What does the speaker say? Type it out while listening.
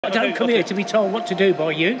I don't come here to be told what to do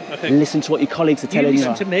by you. Listen to what your colleagues are telling you.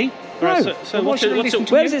 Listen to me. No. Right, so why should I listen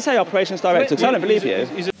to Where you? does it say operations director? Because I don't believe you.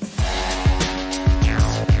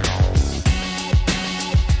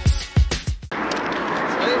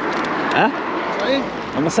 Huh? Saying?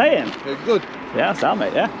 Am I saying? Yeah, good. Yeah, sound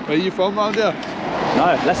mate, yeah. Where are you from round here?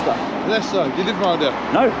 No, Leicester. Leicester. You live round here?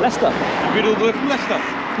 No, Leicester. You've been all the way from Leicester?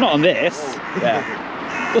 Not on this. Yeah.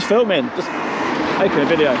 Just filming. Just making a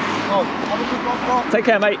video. Oh, have a good one, Take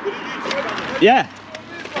care, mate. Yeah.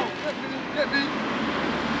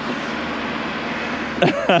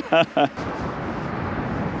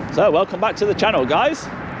 So, welcome back to the channel, guys.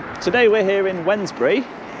 Today we're here in Wednesbury,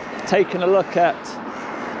 taking a look at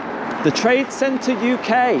the Trade Centre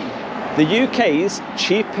UK, the UK's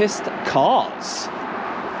cheapest cars.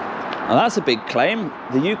 Now that's a big claim.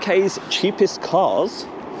 The UK's cheapest cars,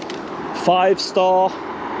 5-star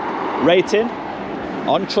rating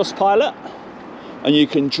on Trustpilot, and you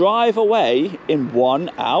can drive away in 1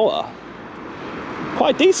 hour.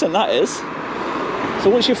 Quite decent, that is. So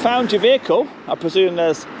once you've found your vehicle, I presume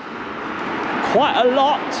there's quite a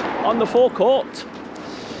lot on the forecourt.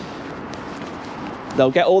 They'll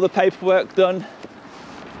get all the paperwork done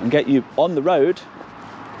and get you on the road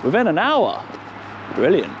within an hour.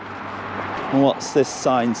 Brilliant. And what's this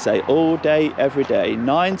sign say? All day, every day,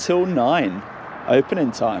 9 till 9,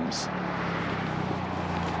 opening times.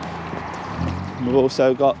 We've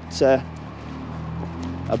also got a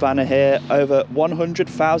banner here, over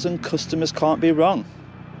 100,000 customers can't be wrong.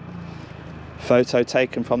 Photo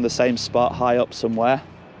taken from the same spot high up somewhere.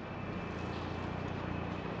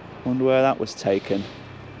 Wonder where that was taken.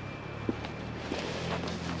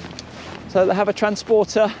 So they have a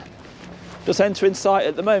transporter just entering sight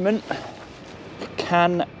at the moment.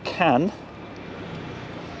 Can.com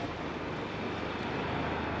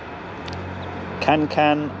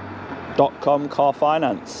car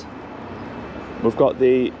finance. We've got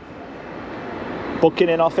the booking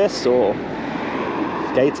in office, or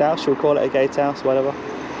gatehouse, shall we call it a gatehouse, whatever.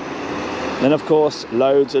 Then of course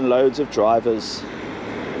loads and loads of drivers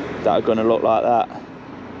that are going to look like that.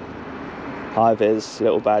 High vis,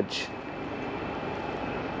 little badge.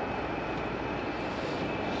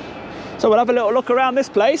 So we'll have a little look around this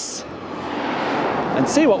place and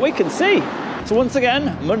see what we can see. So once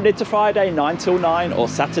again, Monday to Friday 9 till 9, or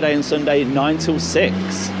Saturday and Sunday 9 till 6.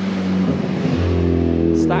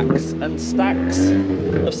 Stacks and stacks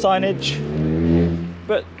of signage,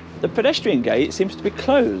 but the pedestrian gate seems to be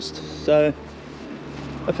closed, so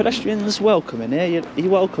a pedestrian's welcome in here.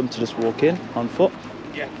 You're welcome to just walk in on foot.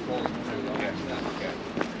 Yeah.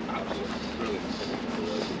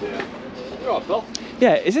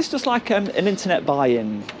 Yeah, is this just like an internet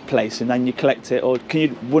buy-in place and then you collect it, or can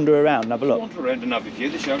you wander around and have a look? Wander around and have a view,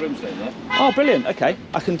 the showroom's down there. Oh, brilliant, okay.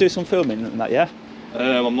 I can do some filming and that, yeah?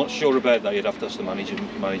 I'm not sure about that, you'd have to ask the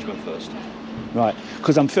management first. Right,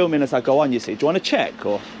 because I'm filming as I go on, you see. Do you want to check,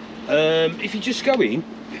 or? If you just go in.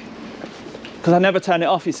 Because I never turn it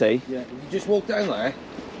off, you see. Yeah, you just walk down there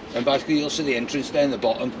and basically you'll see the entrance down the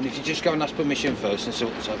bottom, and if you just go and ask permission first and see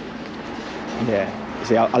what's up. Yeah, you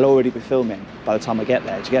see, I'll already be filming by the time I get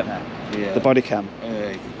there. Do you get there? Yeah. The Bodycam.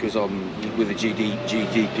 Because I'm with the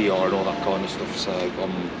GDPR and all that kind of stuff, so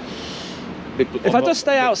If I just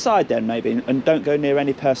stay outside then maybe, and don't go near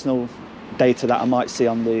any personal data that I might see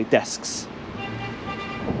on the desks.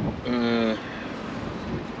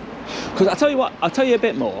 Because I'll tell you what, I'll tell you a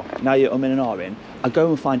bit more, now you're in and ahhing. I go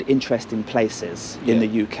and find interesting places in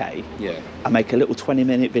the UK. Yeah. I make a little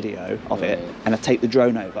 20-minute video of it, and I take the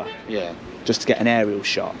drone over. Yeah. Just to get an aerial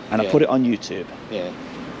shot, and I put it on YouTube. Yeah.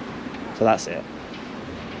 So that's it.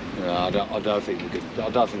 No, I don't think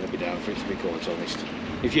they'd be down for it, to be quite honest.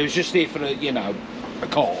 If you was just there for a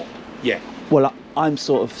car, yeah. Well, I'm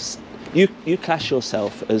sort of, you class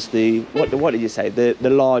yourself as the, what did you say? The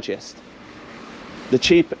largest, the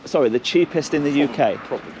cheapest in the UK.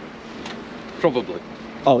 Probably.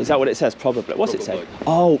 Oh, is that what it says? Probably. What's it say?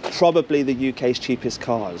 Oh, probably the UK's cheapest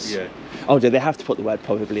cars. Yeah. Oh, do they have to put the word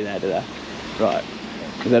probably there, do they? Right.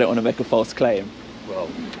 Because they don't want to make a false claim. Well,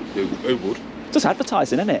 who would? Just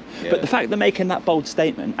advertising, isn't it? Yeah. But the fact they're making that bold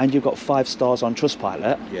statement, and you've got 5 stars on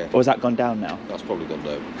Trustpilot, or has that gone down now? That's probably gone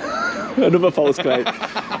down. Another false claim.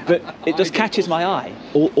 But it just catches my eye.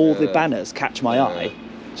 All the banners catch my eye.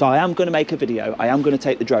 So I am going to make a video. I am going to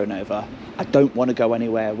take the drone over. I don't want to go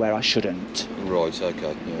anywhere where I shouldn't. Right,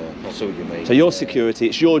 okay, yeah. I see what you mean. So your security,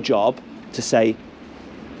 it's your job to say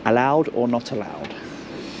allowed or not allowed.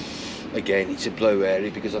 Again, it's a blue area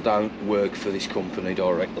because I don't work for this company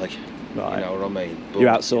directly. Right. You know what I mean? But, you're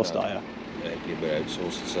outsourced, are you? Yeah, you're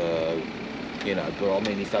outsourced, so you know. But I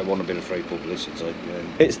mean, if they want a bit of free publicity, then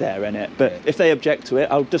it's there, innit? But if they object to it,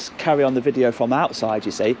 I'll just carry on the video from outside,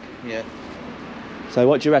 you see. Yeah. So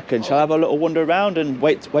what do you reckon? Shall I have a little wander around and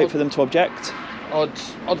wait for them to object?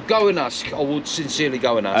 I'd go and ask. I would sincerely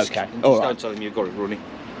go and ask. Okay. And All just right. don't tell them you've got it running.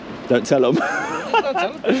 Don't tell them. Don't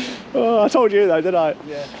tell them. Oh, I told you though, didn't I?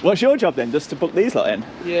 Yeah. What's your job then? Just to book these lot in?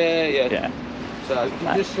 Yeah. Yeah. So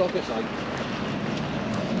just like I say,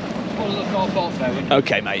 follow the car park there.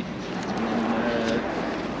 Okay, mate.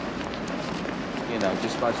 You know,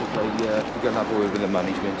 just basically you're going to have a word with the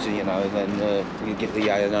management, so, you know, and then you get the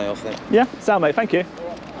A and A off them. Yeah, sound mate, thank you.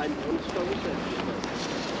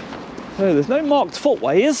 So there's no marked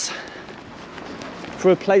footways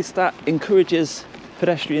for a place that encourages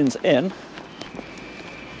pedestrians in.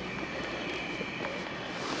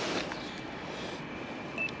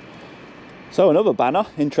 So another banner,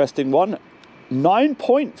 interesting one,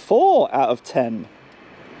 9.4 out of 10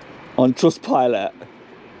 on Trustpilot.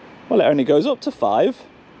 Well, it only goes up to 5.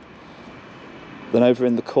 Then over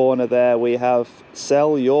in the corner there we have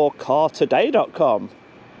sellyourcartoday.com.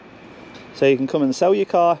 So you can come and sell your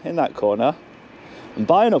car in that corner and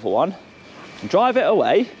buy another one and drive it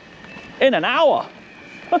away in an hour.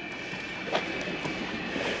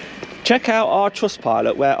 Check out our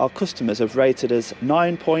Trustpilot where our customers have rated us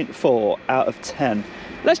 9.4 out of 10.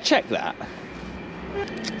 Let's check that.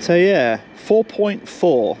 So yeah,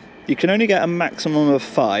 4.4. You can only get a maximum of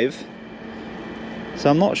 5. So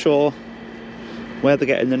I'm not sure where they're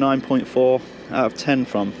getting the 9.4 out of 10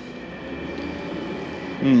 from.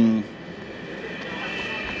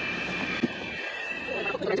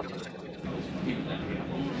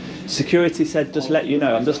 Security said just let you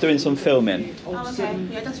know, I'm just doing some filming. Oh, okay.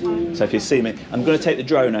 Yeah, that's fine. So if you see me, I'm going to take the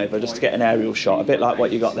drone over just to get an aerial shot, a bit like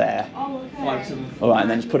what you got there. Oh, okay. Alright, and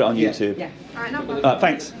then just put it on YouTube. Yeah. Alright, no problem.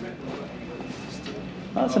 Thanks.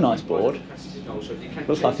 That's a nice board.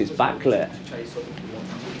 Looks like it's backlit.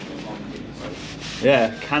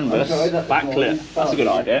 Yeah, canvas, backlit. That's a good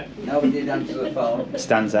idea. Nobody did answer the phone.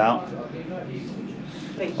 Stands out.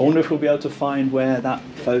 I wonder if we'll be able to find where that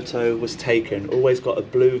photo was taken. Always got a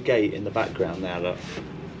blue gate in the background there, look.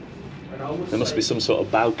 There must be some sort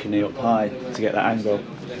of balcony up high to get that angle.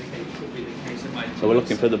 So we're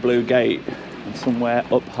looking for the blue gate and somewhere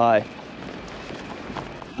up high.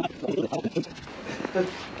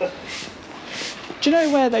 Do you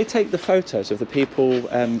know where they take the photos of the people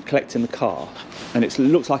collecting the car? And it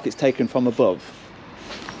looks like it's taken from above.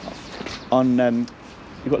 On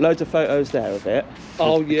you've got loads of photos there of it.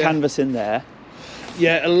 Oh, There's yeah. Canvas in there.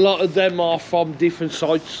 Yeah, a lot of them are from different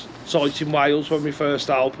sites in Wales when we first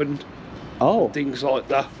opened. Oh, Things like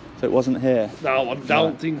that. so it wasn't here. No, I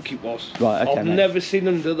don't think it was. Right, okay, I've mate. never seen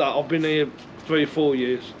them do that. I've been here 3 or 4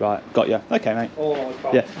 years. Right, got you. Okay, mate. Oh,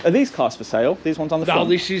 Yeah. Are these cars for sale? These ones on the No, front?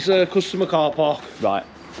 this is a customer car park. Right.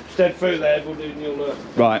 Step through there, we'll do you'll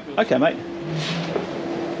Right. Okay, mate.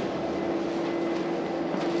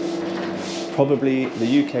 Probably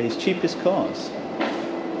the UK's cheapest cars.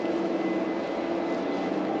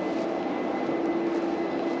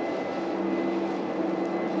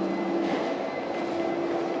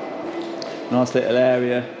 Nice little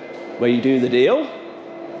area where you do the deal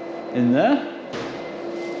in there.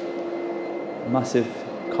 Massive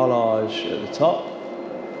collage at the top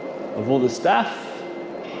of all the staff.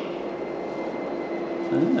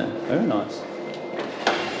 Very nice.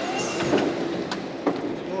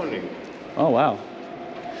 Morning. Oh wow.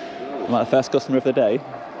 Am I the first customer of the day?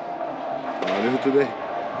 Are you today?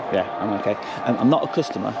 Yeah, I'm okay. I'm not a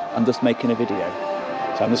customer, I'm just making a video.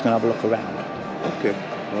 So I'm just going to have a look around. Okay.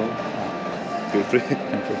 Well, feel free.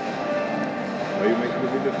 Thank you. Are you making a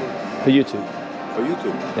video For YouTube. for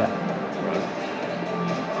YouTube? Yeah. Right.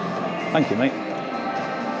 Thank you, mate.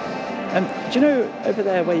 Do you know over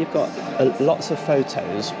there where you've got lots of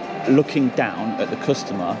photos looking down at the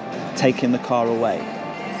customer taking the car away?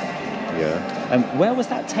 Yeah. Where was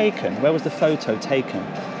that taken? Where was the photo taken?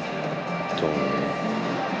 Don't know.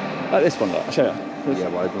 Like this one, look. I'll show you. Yeah,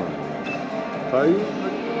 but I don't know. Are you?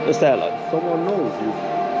 It's there, look. Someone knows you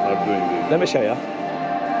are doing this. Let me show you.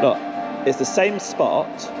 Look, it's the same spot,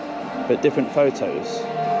 but different photos.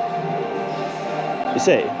 You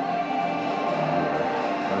see?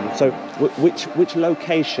 So, which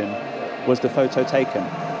location was the photo taken?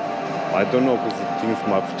 I don't know because things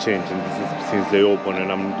might have changed and this is since they open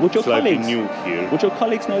and I'm Would your slightly colleagues- new here. Would your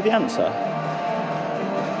colleagues know the answer?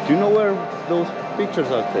 Do you know where those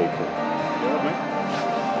pictures are taken?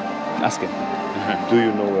 Ask him. Do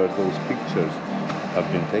you know where those pictures have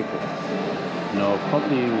been taken? No,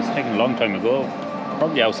 probably it was taken a long time ago.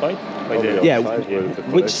 Probably outside. By Probably the, Yeah, outside where the which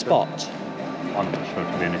collection- spot? I'm not sure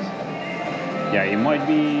to be honest. Yeah, it might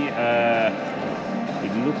be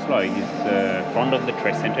It looks like it's front of the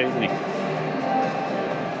trade centre, isn't it?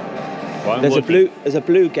 Well, There's a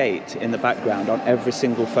blue gate in the background on every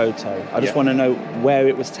single photo. I just want to know where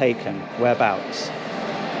it was taken, whereabouts.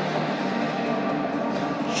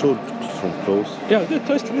 Show from close. Yeah, go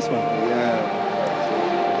close to this one. Yeah.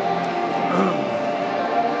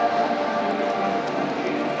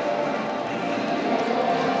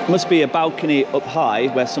 Must be a balcony up high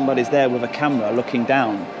where somebody's there with a camera looking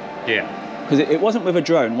down. Yeah. Because it wasn't with a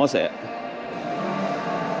drone, was it?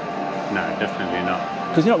 No, definitely not.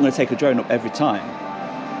 Because you're not going to take a drone up every time.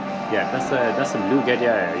 Yeah, that's a blue gate.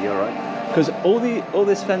 Yeah, you're right. Because all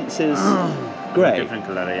this fence is grey, Different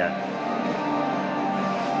colour, yeah.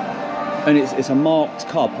 and it's a marked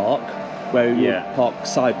car park where you Yeah. park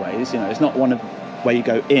sideways. You know, it's not one of where you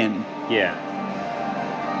go in. Yeah.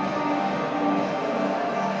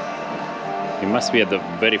 It must be at the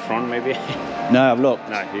very front, maybe. No, I've looked.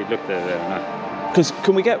 No, he looked at there. No. Because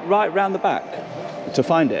can we get right round the back to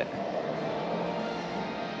find it?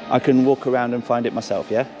 I can walk around and find it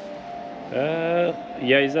myself. Yeah.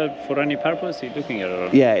 Yeah, is that for any purpose? You're looking at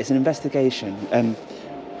it? Or? Yeah, it's an investigation.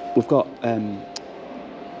 We've got. Do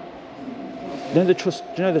you know the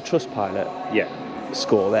Trustpilot Yeah.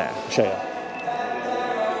 score there? I'll show you.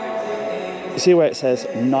 You see where it says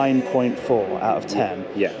 9.4 out of 10?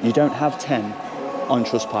 Yeah. You don't have 10 on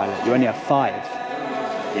Trustpilot. You only have 5.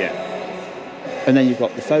 Yeah. And then you've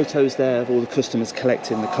got the photos there of all the customers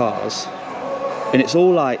collecting the cars. And it's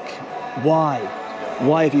all like, why?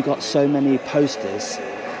 Why have you got so many posters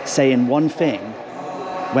saying one thing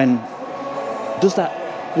when was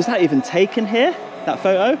that even taken here, that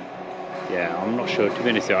photo? Yeah, I'm not sure, to be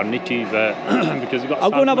honest. I need to, because you've got.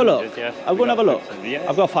 I'll go and have a look. managers, yeah. I'll go and have a look. Yeah.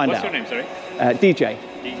 I've got to find out. What's your name, sorry? DJ.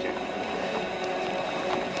 DJ.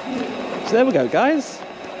 So there we go, guys.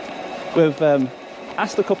 We've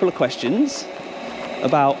asked a couple of questions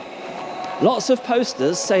about lots of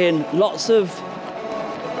posters saying lots of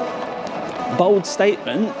bold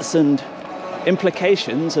statements and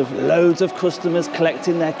implications of loads of customers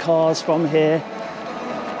collecting their cars from here.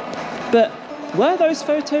 But were those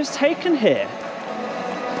photos taken here?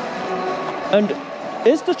 And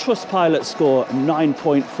is the Trustpilot score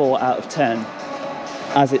 9.4 out of 10,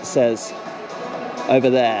 as it says over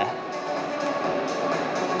there,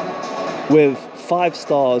 with 5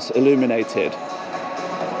 stars illuminated?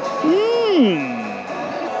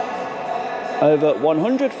 Over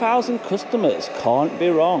 100,000 customers, can't be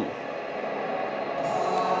wrong.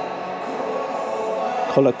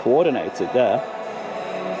 Colour coordinated there.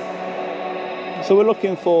 So we're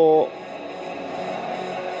looking for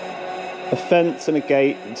a fence and a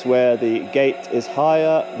gate where the gate is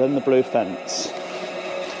higher than the blue fence.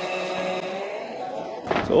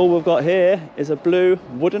 So all we've got here is a blue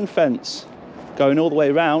wooden fence going all the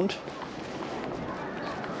way round.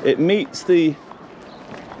 It meets the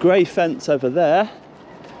grey fence over there,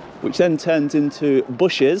 which then turns into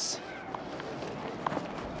bushes,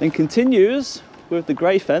 then continues with the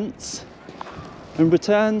grey fence and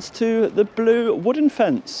returns to the blue wooden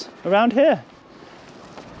fence around here.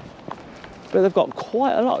 But they've got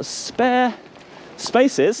quite a lot of spare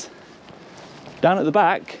spaces down at the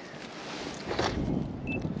back,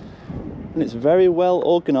 and it's very well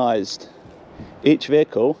organised. Each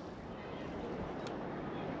vehicle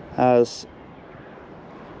has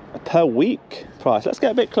a per week price. Let's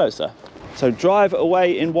get a bit closer. So drive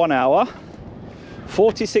away in 1 hour,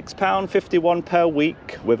 £46.51 per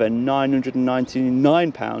week with a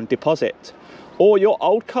 £999 deposit, or your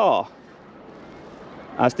old car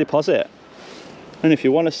as deposit. And if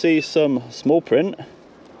you want to see some small print,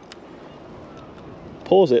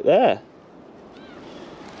 pause it there.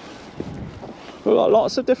 We've got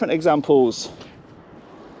lots of different examples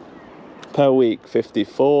per week: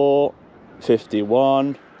 54,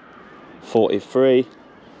 51, 43.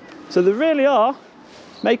 So they really are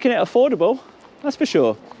making it affordable, that's for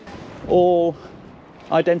sure. All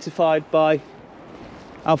identified by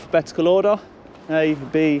alphabetical order, A,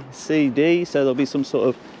 B, C, D, so there'll be some sort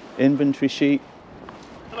of inventory sheet.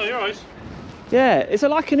 Hello, you're right. Yeah, it's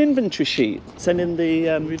like an inventory sheet sending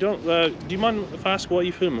the... We don't. Do you mind if I ask what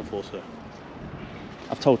you're filming for, sir?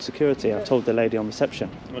 I've told security, I've told the lady on reception.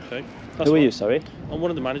 Okay. Who are you, sorry? I'm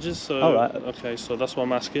one of the managers, so... Oh, right. Okay, so that's what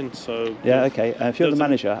I'm asking, so... Yeah, okay. If you're the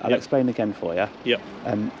manager, I'll Yep. explain again for you. Yep.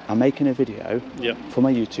 I'm making a video Yep. for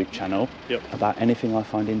my YouTube channel Yep. about anything I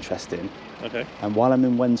find interesting. Okay. And while I'm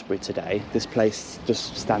in Wednesbury today, this place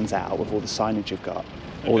just stands out with all the signage you've got,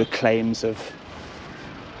 all the claims of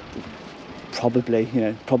probably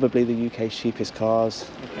the UK's cheapest cars,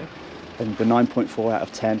 Okay. and the 9.4 out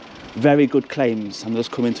of 10. very good claims. I'm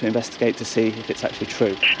just coming to investigate to see if it's actually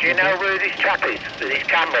true. Do you know where this chap is? With his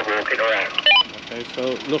camera walking around? Okay,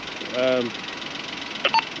 so look,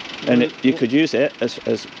 And you could use it as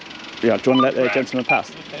yeah, do you want to let the gentleman pass?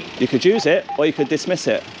 Okay. You could use it or you could dismiss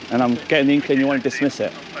it. And I'm getting the inkling you want to dismiss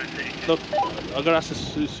it. look, I've got to ask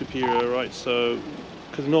the superior, right? So,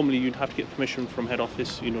 because normally you'd have to get permission from head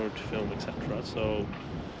office in order to film, etc. So,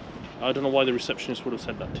 I don't know why the receptionist would have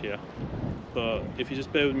said that to you. But if you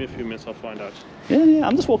just bear with me a few minutes, I'll find out. Yeah,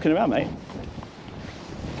 I'm just walking around, mate.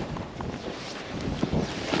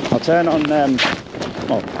 I'll turn on,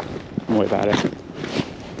 oh, don't worry about it.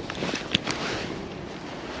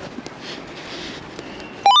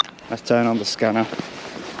 Let's turn on the scanner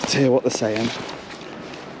to hear what they're saying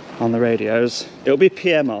on the radios. It'll be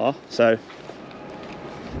PMR, so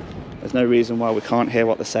there's no reason why we can't hear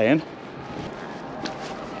what they're saying.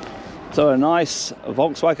 So a nice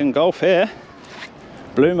Volkswagen Golf here,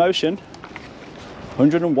 Blue Motion,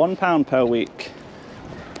 £101 per week.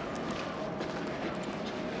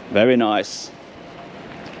 Very nice.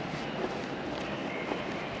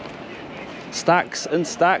 Stacks and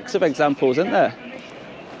stacks of examples, isn't there?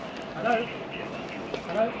 Hello?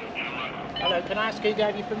 Hello? Hello, can I ask who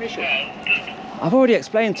gave you permission? I've already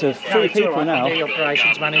explained to three it's people all right. now. I'm the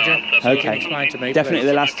operations manager. So you can Okay, explain to me, definitely please.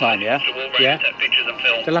 the last time, yeah? Yeah?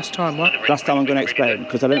 The last time what? Last time I'm going to explain,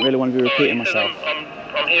 because I don't really want to be repeating myself.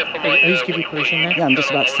 Who's giving you permission then? Yeah, I'm just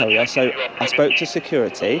about to tell you. So I spoke to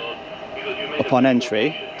security upon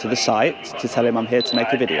entry to the site to tell him I'm here to make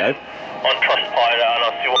a video. On Trustpilot, and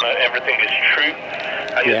I assume that everything is true.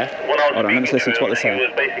 And Yeah. when I was Hold on, let me speaking listen to what they're saying. He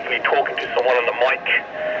was basically talking to someone on the mic.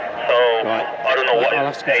 So Right. I don't know what I'll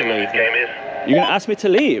his ask you to aim of leave, the game is. You're going to ask me to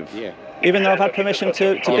leave? Yeah. Even though I've had permission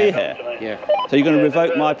to be here? Yeah. So you're going to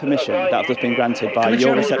revoke my permission that I've just been granted by Can we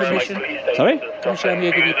your show me receptionist? permission? Sorry? Can you show me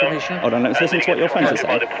who gave you permission? Hold on, let's listen to what your friends are By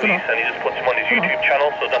saying. the police, and he just puts him on his YouTube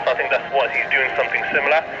channel. So I think that's what he's doing, something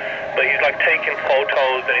similar. But he's like taking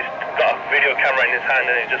photos, and he's got a video camera in his hand,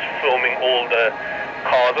 and he's just filming all the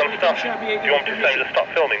cars and stuff. Do you want me to say just stop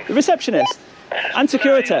filming? The receptionist and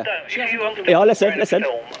security. Yeah, listen.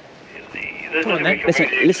 Come on then.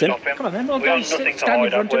 Listen. Come on then, we'll go stand in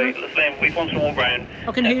front of him. We want to walk around.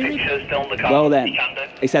 I can hear him. Pictures, film the car. Well then,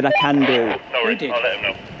 he said I can do. No worries, did? I'll let him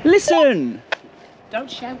know. Listen. Don't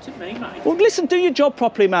shout at me, mate. Well, listen. Do your job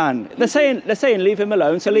properly, man. They're saying leave him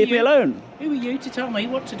alone. So leave me alone. Who are you to tell me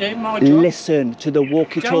what to do? My job. Listen to the Don't have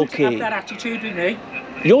walkie-talkie. that attitude with me.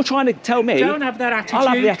 You're trying to tell me. Don't have that attitude. I'll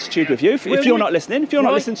have the attitude with you if Will you're you? not listening. If you're not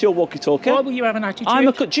Why? listening to your walkie-talkie. Why will you have an attitude? I'm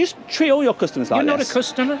a. Do you treat all your customers like You're this? not a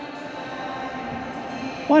customer.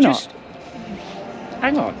 Why not? Just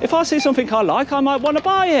hang on. If I see something I like, I might want to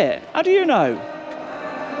buy it. How do you know?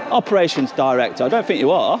 Operations director. I don't think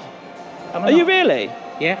you are. Am I Are you not? really?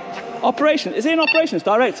 Yeah. Is he an operations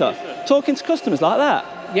director? Talking to customers like that?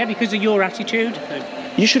 Yeah, because of your attitude.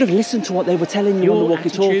 You should have listened to what they were telling you on the Your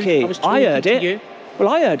walkie-talkie. attitude. I was I heard talking it. to you. Well,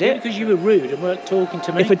 I heard Yeah, it. because you were rude and weren't talking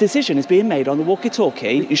to me. If a decision is being made on the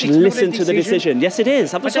walkie-talkie, you should It's not a listen to the decision. Yes, it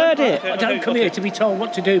is. I've just heard it. I don't come here to be told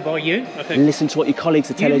what to do by you. Listen to what your colleagues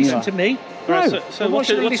are You telling you. listen to me. No. Right, Well, so why what's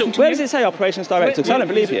should I it? listen to Where you? does it say operations director? 'Cause I don't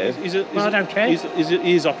believe you. Well, I don't care. Is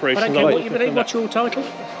I operations don't care what you director? believe. What's your title?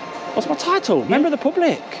 What's my title? Member of the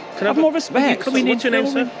public. Can I have have more a- respect. Coming in What's your name,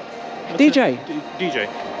 sir? filming. DJ. DJ.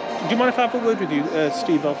 Do you mind if I have a word with you,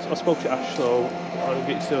 Steve? I spoke to Ash, so I'll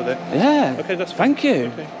get you still there. Yeah. Okay, that's fine. Thank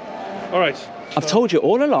you. Okay. All right. I've told you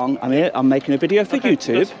all along, I'm here, I'm making a video for Okay,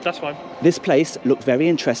 YouTube. That's fine. This place looked very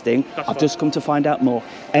interesting. That's I've fine. just come to find out more.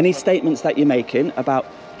 Any statements that you're making about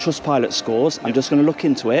Trustpilot scores, I'm just going to look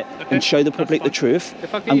into it Okay, and show the that's public the fine. truth.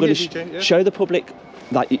 If I can I'm hear going to DJ, yeah. show the public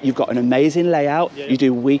that you've got an amazing layout. Yeah, You yeah.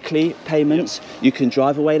 do weekly payments. You can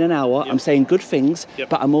drive away in an hour. Yep. I'm saying good things, Yep.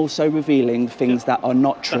 but I'm also revealing things that are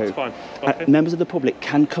not true. That's fine. Okay. Members of the public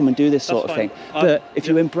can come and do this sort That's of thing. fine. But if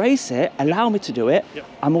you embrace it, allow me to do it, Yep.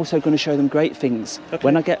 I'm also going to show them great things. Okay.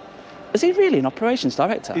 When I get... Is he really an operations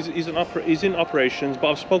director? He's in operations, but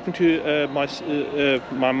I've spoken to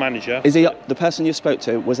my manager. Is he the person you spoke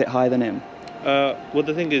to? Was it higher than him? Well,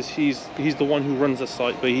 the thing is, he's the one who runs the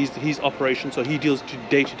site, but he's operations, so he deals to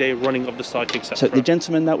day-to-day running of the site, etc. So the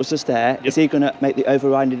gentleman that was just there, is he going to make the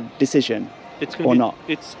overriding decision It's gonna or be, not?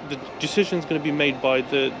 It's the decision's going to be made by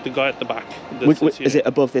the guy at the back. Is it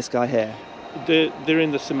above this guy here? They're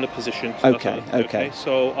in the similar position. So Okay, that's okay.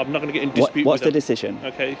 So I'm not going to get in What's dispute the with them. decision?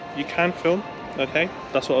 Okay, you can film. Okay,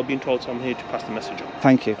 that's what I've been told, so I'm here to pass the message on.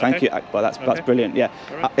 Thank you, thank Okay. you. Well, that's Okay. brilliant. Yeah,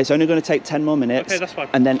 Right. it's only going to take 10 more minutes. Okay, that's fine.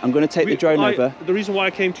 And then I'm going to take the drone over. The reason why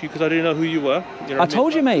I came to you because I didn't know who you were. You know I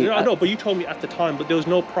told you, mate. Yeah, I know, but you told me at the time, but there was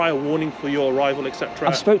no prior warning for your arrival, etc.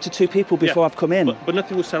 I've spoke to 2 people before I've come in. But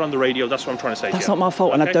nothing was said on the radio. That's what I'm trying to say. That's to you. not my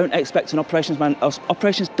fault, and I Okay? don't expect an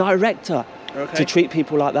operations director Okay. to treat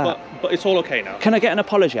people like that. But it's all okay now. Can I get an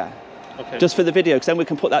apology? Okay. Just for the video, because then we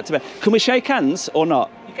can put that to bed. Can we shake hands or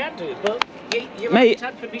not? You can do, but you Mate,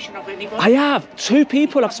 haven't had permission of anybody. I have 2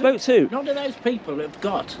 people I've spoke to. None of those people have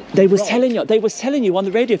got. They was right. telling you on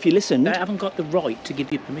the radio if you listened. They haven't got the right to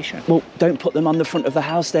give you permission. Well, don't put them on the front of the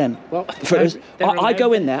house then. Well, I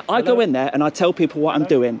go in there. I go in there and I tell people what I'm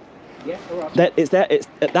doing. Yeah, all right. It's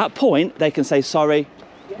at that point they can say sorry,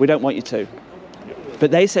 we don't want you to.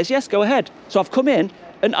 But they says yes, go ahead. So I've come in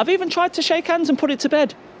and I've even tried to shake hands and put it to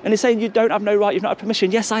bed. And he's saying you don't have no right, you've not had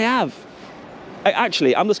permission. Yes, I have.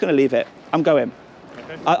 Actually, I'm just going to leave it. I'm going.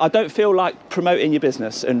 Okay. I don't feel like promoting your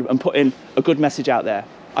business and putting a good message out there.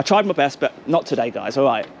 I tried my best, but not today, guys. All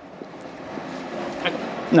right.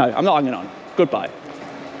 No, I'm not hanging on. Goodbye.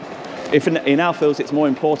 If he now feels it's more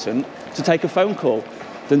important to take a phone call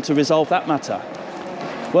than to resolve that matter.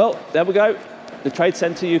 Well, there we go. The Trade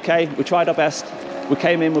Centre UK, we tried our best. We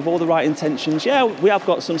came in with all the right intentions. Yeah, we have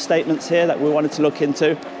got some statements here that we wanted to look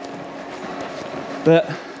into. But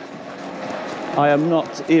I am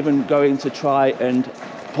not even going to try and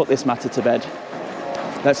put this matter to bed.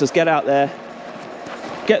 Let's just get out there,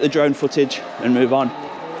 get the drone footage and move on.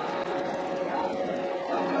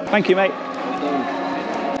 Thank you, mate.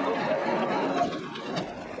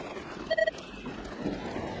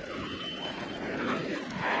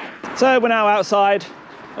 So we're now outside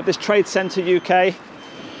of this Trade Centre UK.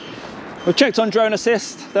 We've checked on drone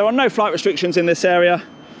assist. There are no flight restrictions in this area.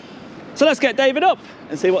 So let's get David up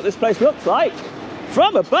and see what this place looks like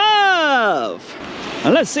from above.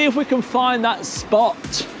 And let's see if we can find that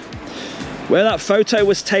spot where that photo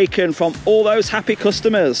was taken from all those happy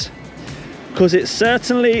customers. Because it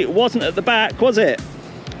certainly wasn't at the back, was it?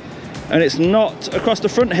 And it's not across the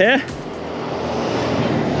front here.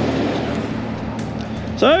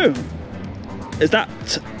 So, is that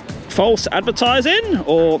false advertising,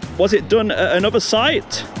 or was it done at another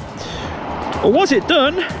site, or was it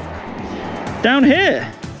done down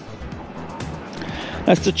here?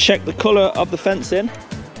 Let's just check the colour of the fencing.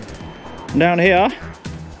 Down here,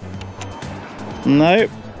 no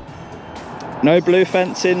blue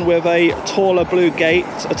fencing with a taller blue gate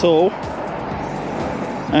at all,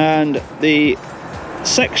 and the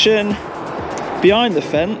section behind the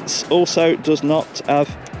fence also does not have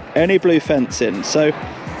any blue fencing. So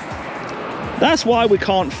that's why we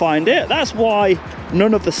can't find it. That's why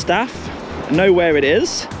none of the staff know where it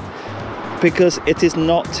is, because it is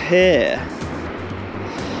not here.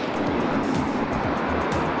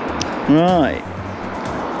 Right.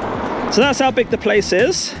 So that's how big the place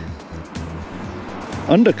is.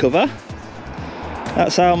 Undercover.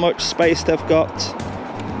 That's how much space they've got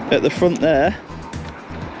at the front there.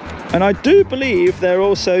 And I do believe they're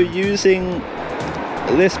also using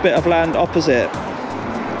this bit of land opposite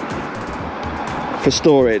for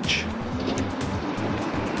storage.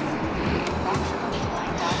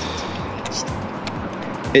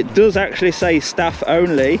 It does actually say staff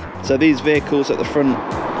only, so these vehicles at the front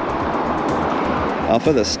are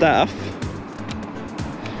for the staff.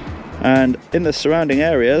 And in the surrounding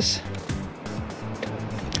areas,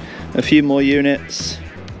 a few more units,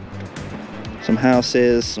 some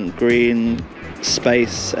houses, some green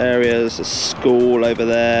space areas, a school over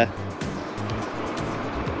there.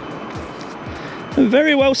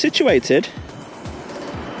 Very well situated,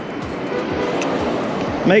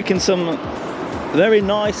 making some very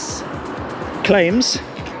nice claims.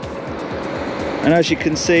 And as you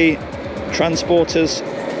can see, transporters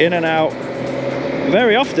in and out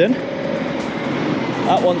very often.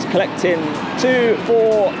 That one's collecting 2,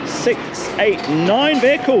 4, 6, 8, 9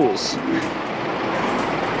 vehicles.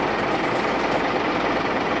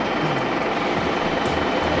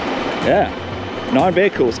 Yeah, 9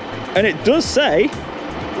 vehicles. And it does say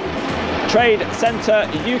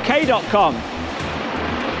TradeCentreUK.com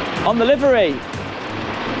on the livery.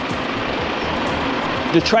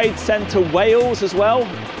 The Trade Centre Wales as well.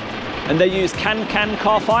 And they use Can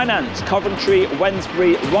Car Finance, Coventry,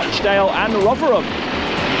 Wednesbury, Rochdale and Rotherham.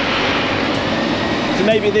 So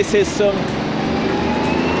maybe this is some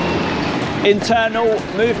internal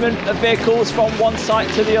movement of vehicles from one site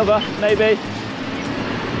to the other, maybe.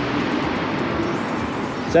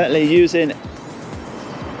 Certainly using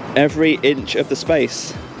every inch of the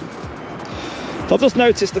space. So I've just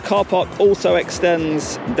noticed the car park also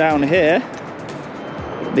extends down here.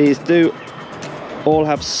 These do all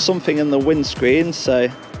have something in the windscreen, so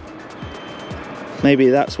maybe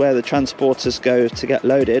that's where the transporters go to get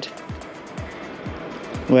loaded,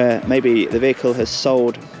 where maybe the vehicle has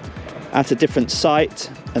sold at a different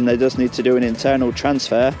site and they just need to do an internal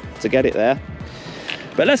transfer to get it there.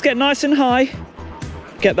 But let's get nice and high,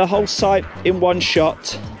 get the whole site in one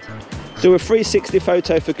shot, do a 360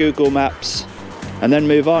 photo for Google Maps, and then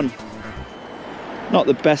move on. Not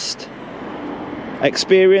the best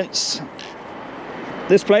experience,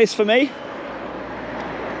 this place, for me.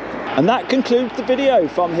 And that concludes the video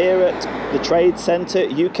from here at the Trade Centre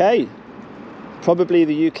UK. Probably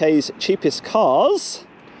the UK's cheapest cars.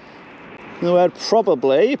 The word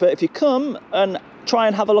probably, but if you come and try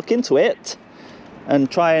and have a look into it and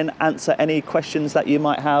try and answer any questions that you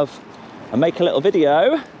might have and make a little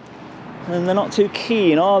video, and they're not too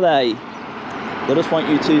keen, are they? They just want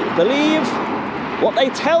you to believe what they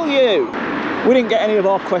tell you. We didn't get any of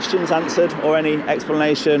our questions answered, or any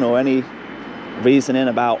explanation or any reasoning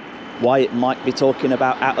about why it might be talking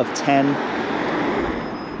about out of 10.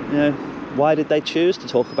 You know, why did they choose to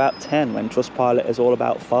talk about 10 when Trustpilot is all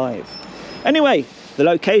about 5? Anyway, the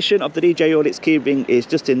location of the djaudits key ring is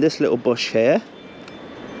just in this little bush here.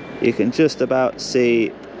 You can just about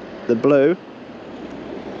see the blue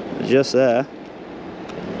just there.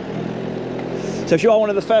 So if you are one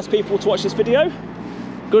of the first people to watch this video,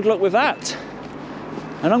 good luck with that.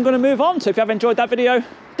 And I'm going to move on. So if you have enjoyed that video,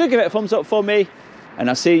 do give it a thumbs up for me, and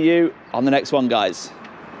I'll see you on the next one, guys.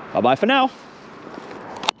 Bye bye for now.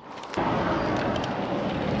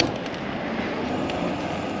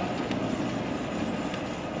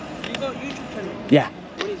 Yeah.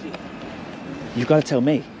 What is it? You've got to tell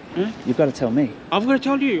me. Huh? You've got to tell me. I've got to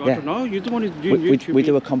tell you. Yeah. I don't know. You're the one who's doing YouTube. We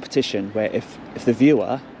do a competition where if the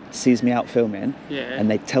viewer sees me out filming, yeah,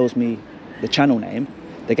 and they tells me the channel name,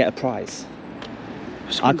 they get a prize.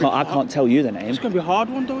 I can't tell you the name. It's going to be a hard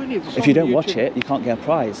one, though, isn't it? If you don't watch it, you can't get a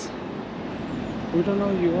prize. We don't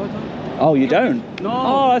know who you are, though. Oh, you don't? No.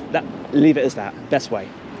 Oh, leave it as that. Best way.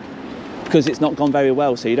 Because it's not gone very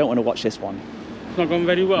well, so you don't want to watch this one. It's not gone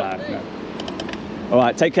very well? No. All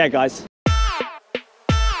right, take care, guys.